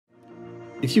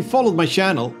If you followed my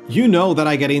channel, you know that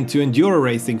I got into enduro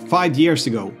racing 5 years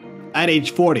ago, at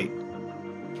age 40.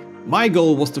 My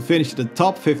goal was to finish in the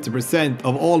top 50%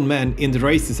 of all men in the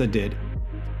races I did.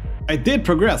 I did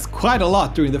progress quite a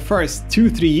lot during the first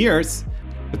 2-3 years,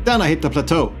 but then I hit the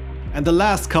plateau, and the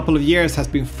last couple of years has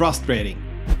been frustrating.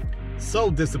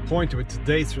 So disappointed with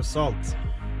today's results.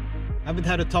 Haven't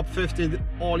had a top 50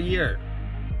 all year.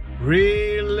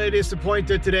 Really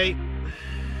disappointed today.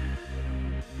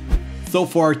 So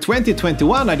for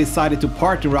 2021 I decided to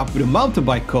partner up with a mountain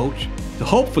bike coach to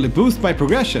hopefully boost my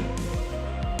progression.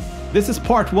 This is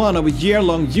part 1 of a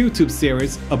year-long YouTube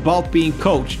series about being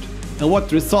coached and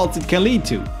what results it can lead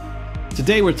to.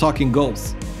 Today we're talking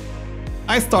goals.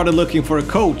 I started looking for a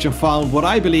coach and found what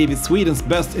I believe is Sweden's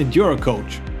best enduro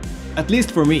coach, at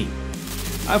least for me.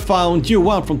 I found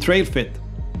Johan from Trailfit.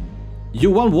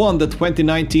 Johan won the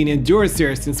 2019 Enduro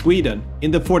Series in Sweden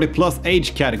in the 40+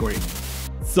 age category.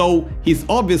 So he's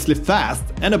obviously fast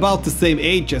and about the same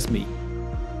age as me.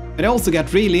 But I also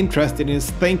got really interested in his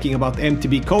thinking about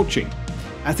MTB coaching,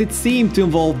 as it seemed to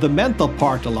involve the mental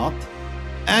part a lot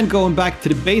and going back to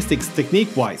the basics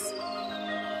technique-wise.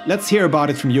 Let's hear about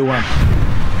it from Johan.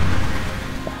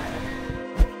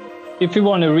 If we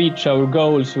want to reach our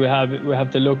goals, we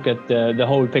have to look at the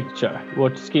whole picture.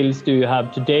 What skills do you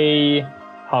have today,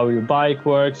 how your bike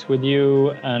works with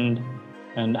you, and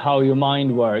how your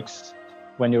mind works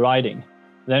when you're riding.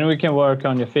 Then we can work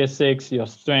on your physics, your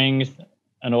strength,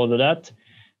 and all of that.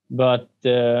 But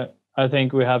I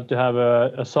think we have to have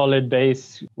a solid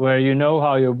base where you know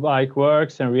how your bike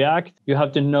works and react. You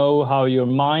have to know how your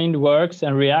mind works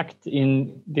and react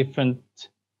in different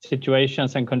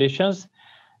situations and conditions.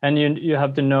 And you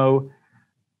have to know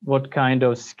what kind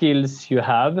of skills you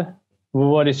have.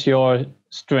 What is your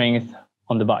strength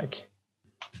on the bike?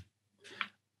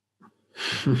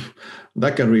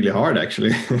 That got really hard,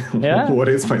 actually. Yeah. What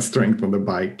is my strength on the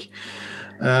bike?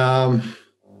 I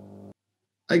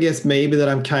guess maybe that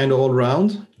I'm kind of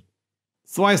all-round.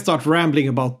 So I start rambling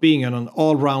about being an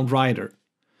all-round rider.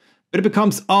 But it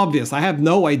becomes obvious I have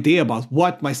no idea about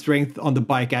what my strength on the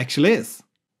bike actually is,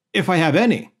 if I have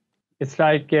any. It's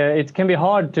like it can be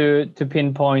hard to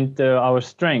pinpoint our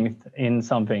strength in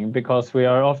something because we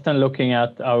are often looking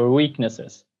at our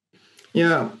weaknesses.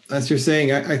 Yeah, as you're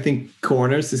saying, I think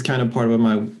corners is kind of part of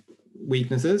my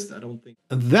weaknesses. I don't think.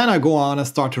 And then I go on and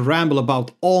start to ramble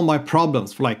about all my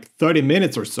problems for like 30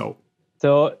 minutes or so.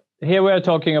 So here we are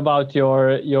talking about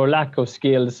your lack of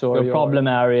skills or your problem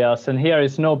areas, and here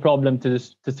is no problem to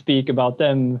speak about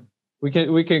them. We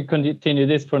can continue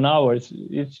this for an hour.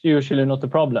 It's usually not a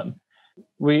problem.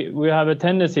 We have a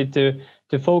tendency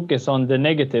to focus on the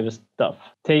negative stuff,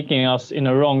 taking us in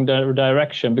a wrong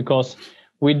direction because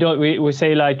we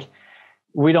say like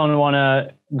we don't want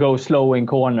to go slow in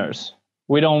corners.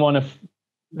 We don't want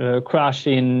to crash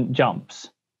in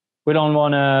jumps. We don't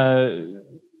want to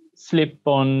slip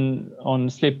on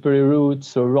slippery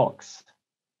routes or rocks.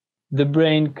 The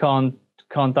brain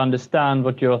can't understand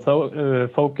what you're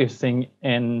focusing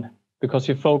in because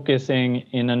you're focusing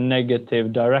in a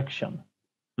negative direction.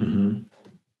 Mm-hmm.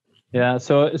 Yeah.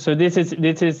 So this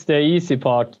is the easy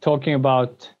part, talking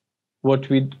about what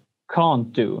we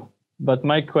can't do. But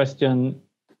my question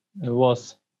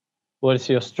was, what is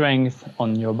your strength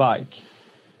on your bike?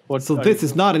 So this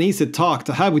is not an easy talk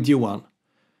to have with Johan.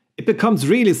 It becomes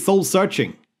really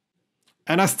soul-searching.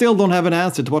 And I still don't have an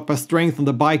answer to what my strength on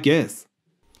the bike is.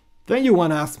 Then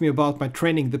Johan asked me about my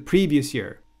training the previous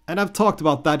year. And I've talked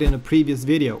about that in a previous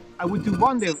video. I would do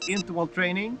 1 day of interval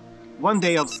training, 1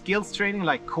 day of skills training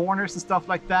like corners and stuff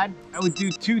like that. I would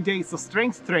do 2 days of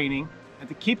strength training. And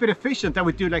to keep it efficient, I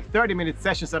would do like 30-minute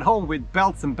sessions at home with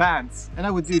belts and bands. And I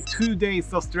would do 2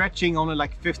 days of stretching, only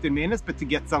like 15 minutes, but to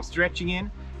get some stretching in.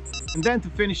 And then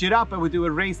to finish it up, I would do a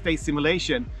race day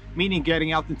simulation, meaning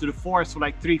getting out into the forest for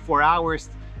like 3-4 hours,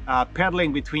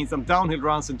 pedaling between some downhill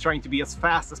runs and trying to be as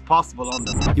fast as possible on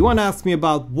them. Johan asked me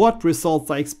about what results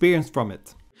I experienced from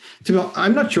it.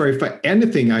 I'm not sure if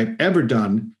anything I've ever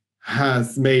done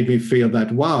has made me feel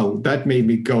that, wow, that made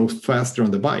me go faster on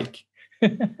the bike.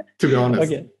 To be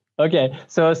honest. Okay.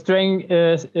 So strength,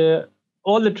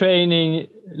 all the training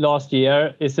last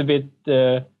year is a bit.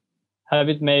 Have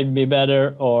it made me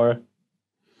better, or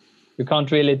you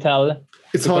can't really tell?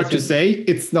 It's hard to say.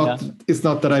 It's not. Yeah. It's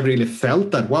not that I really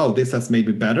felt that. Wow, this has made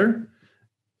me better.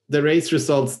 The race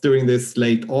results during this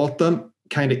late autumn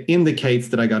kind of indicates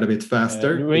that I got a bit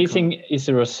faster. Racing is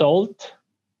a result,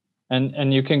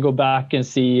 and you can go back and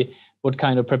see what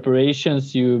kind of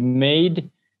preparations you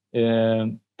made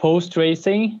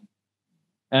post-racing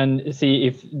and see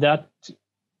if that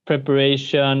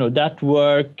preparation or that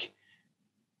work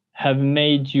have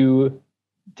made you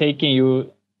taking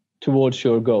you towards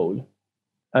your goal.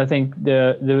 I think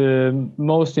the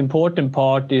most important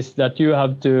part is that you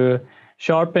have to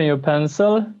sharpen your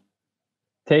pencil,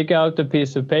 take out a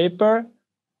piece of paper,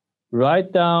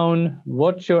 write down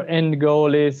what your end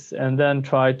goal is, and then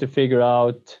try to figure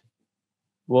out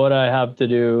what I have to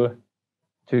do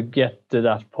to get to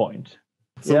that point.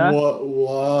 So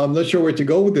I'm not sure where to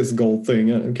go with this goal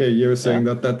thing. Okay, you're saying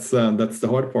that's the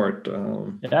hard part.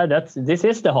 Yeah, this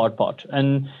is the hard part.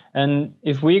 And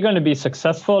if we're going to be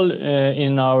successful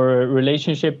in our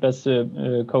relationship as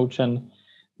a coach and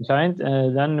client,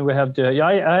 then we have to.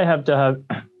 I have to have.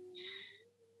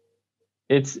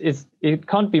 It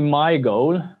can't be my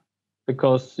goal,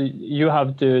 because you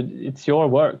have to. It's your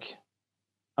work.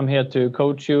 I'm here to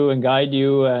coach you and guide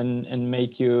you and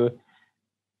make you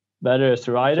better as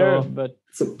a rider.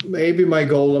 So maybe my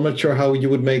goal, I'm not sure how you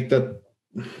would make that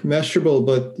measurable,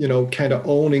 but kind of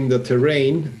owning the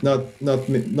terrain, not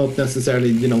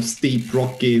necessarily steep,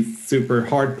 rocky, super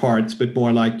hard parts, but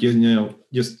more like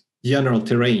just general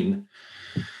terrain.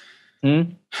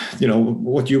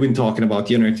 What you've been talking about,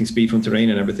 generating speed from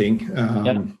terrain and everything.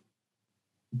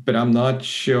 But I'm not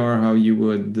sure how you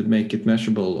would make it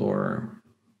measurable. Or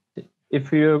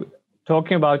if you're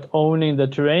talking about owning the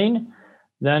terrain,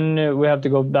 then we have to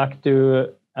go back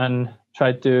to and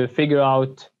try to figure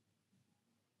out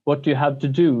what you have to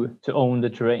do to own the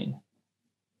terrain.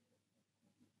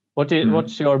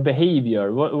 What's your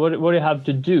behavior? What do you have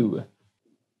to do?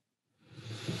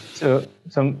 So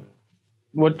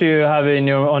what do you have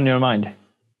on your mind?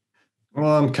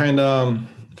 Well, I'm kind of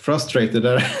frustrated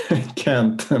that I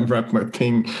can't wrap my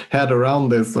head around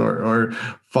this or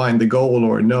find the goal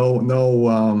or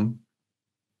no.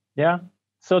 Yeah.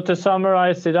 So to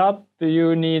summarize it up, what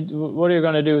are you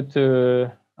going to do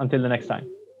until the next time?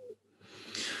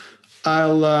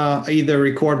 I'll either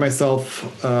record myself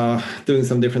doing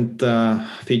some different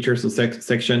features or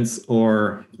sections,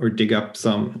 or dig up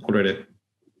some already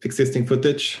existing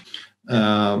footage,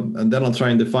 and then I'll try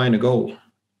and define a goal.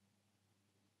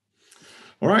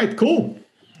 All right, cool.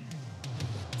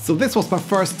 So this was my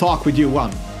first talk with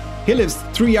Johan. He lives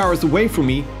 3 hours away from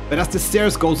me, but as the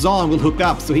series goes on, we'll hook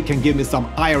up so he can give me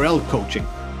some IRL coaching.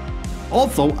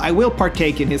 Also, I will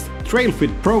partake in his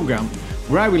Trailfit program,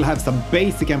 where I will have some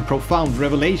basic and profound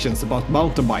revelations about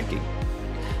mountain biking.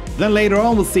 Then later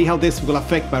on, we'll see how this will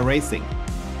affect my racing.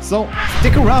 So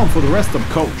stick around for the rest of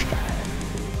Coached.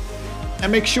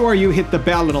 And make sure you hit the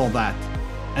bell and all that.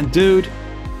 And dude,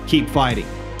 keep fighting.